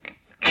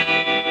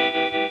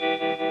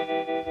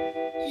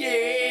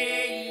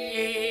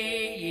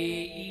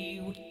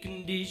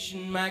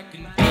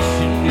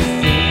condition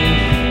was in.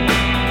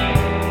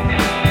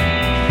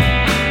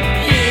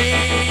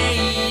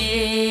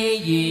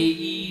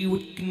 Yeah,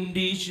 what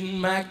condition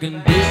my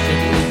condition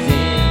was in.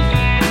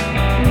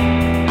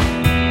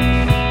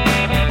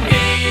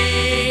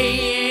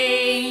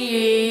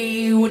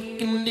 Yeah, what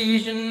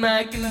condition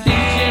my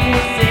condition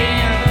was in.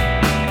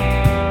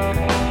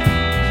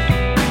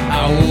 I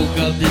woke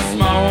up this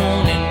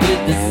morning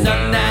with the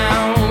sun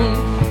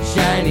down,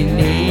 shining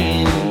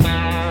in.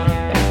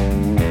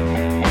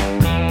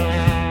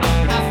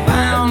 I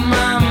found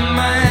my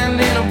mind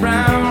in a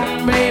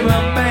brown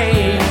paper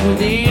bag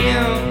within.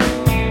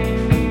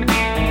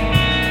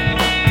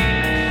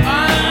 I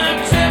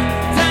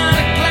tripped on a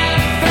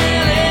cloud,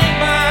 fell in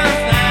my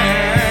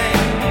thigh,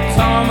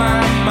 tore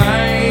my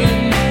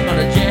mind on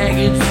a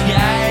jagged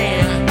sky.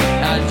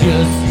 I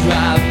just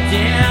dropped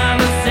down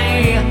to see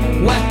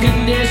what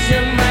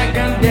condition my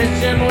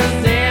condition was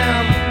in.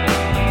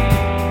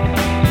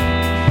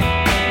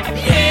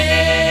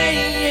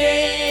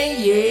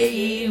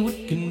 Yeah, what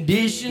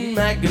condition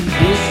my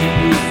condition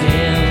was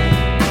in.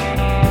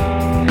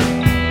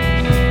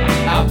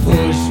 I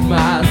pushed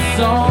my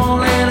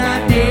soul and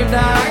I dipped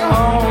like a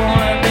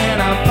hole, and then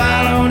I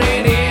followed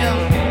it in.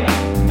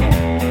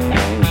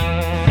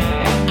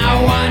 I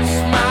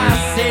watched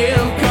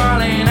myself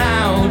crawling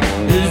out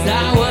as I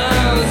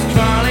was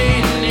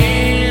crawling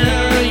in.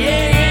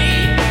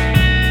 Yeah,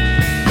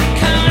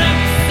 coming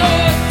up so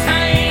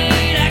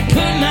tight I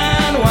could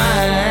not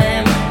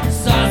whine.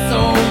 Saw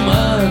so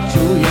much,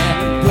 oh yeah,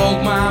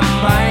 broke my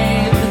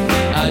mind.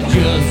 I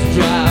just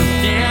dropped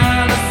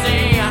down to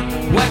see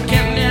what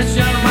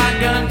condition my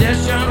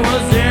condition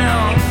was in.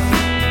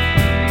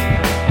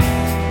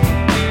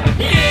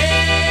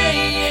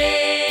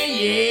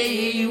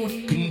 Yeah, what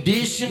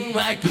condition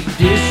my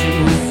condition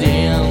was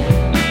in.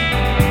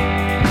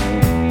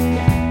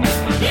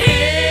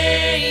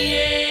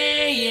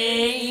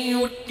 Yeah,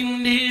 what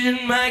condition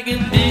my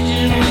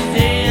condition was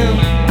in.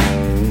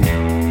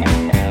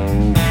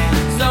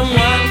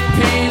 Someone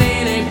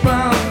painted a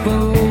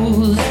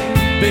Broncos,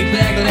 big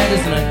black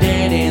letters and a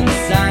dead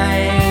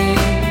inside.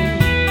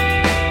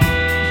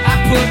 I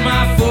put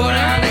my foot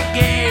on the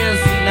gas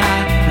and I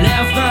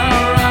left the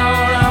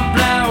road. I'm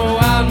blow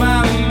out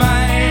my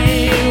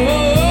mind.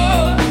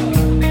 Whoa.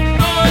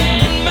 Oh,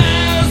 8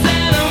 miles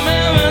and a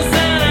Memphis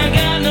and I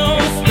got no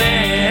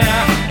spare.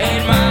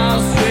 8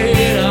 miles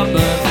straight up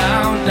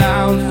and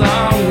down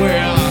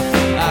somewhere.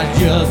 I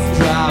just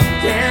dropped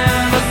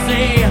down to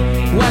see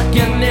what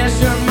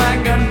condition my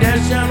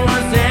condition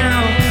was in.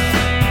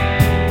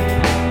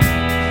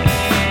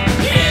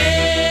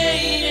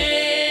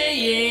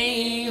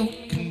 Yeah,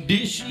 what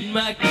condition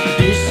my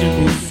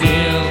condition was in.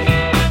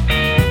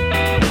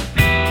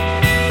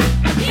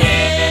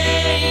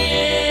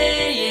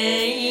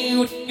 Yeah,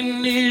 what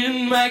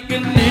condition my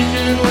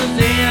condition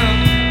was in.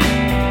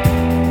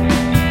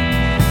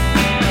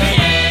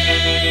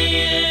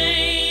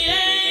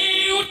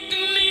 Yeah, what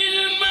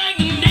condition my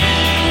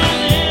condition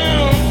was in.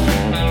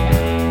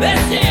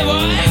 That's it,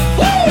 boys.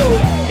 Woo!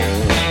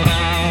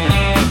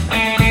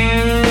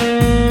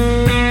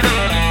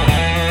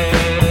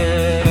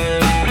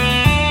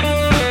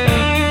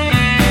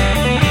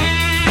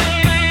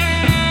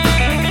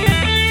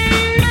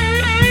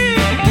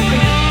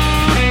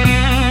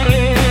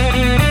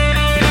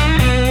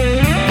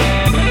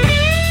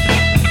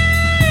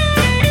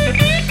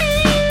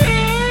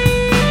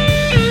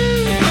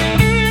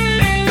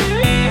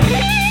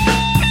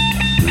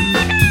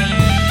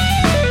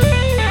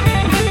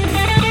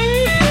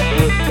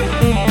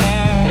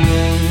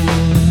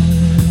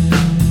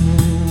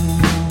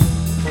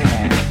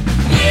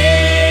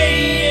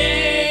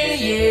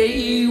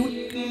 Yeah, what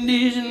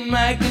condition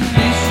my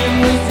condition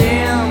was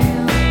in.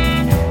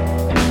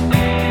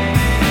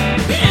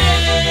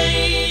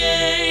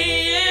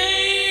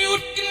 Yeah,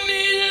 what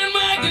condition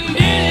my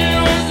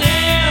condition was in.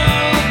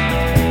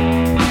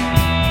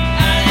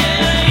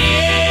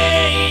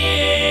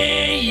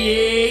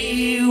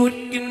 Yeah, what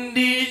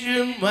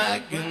condition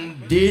my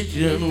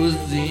condition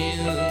was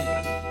in.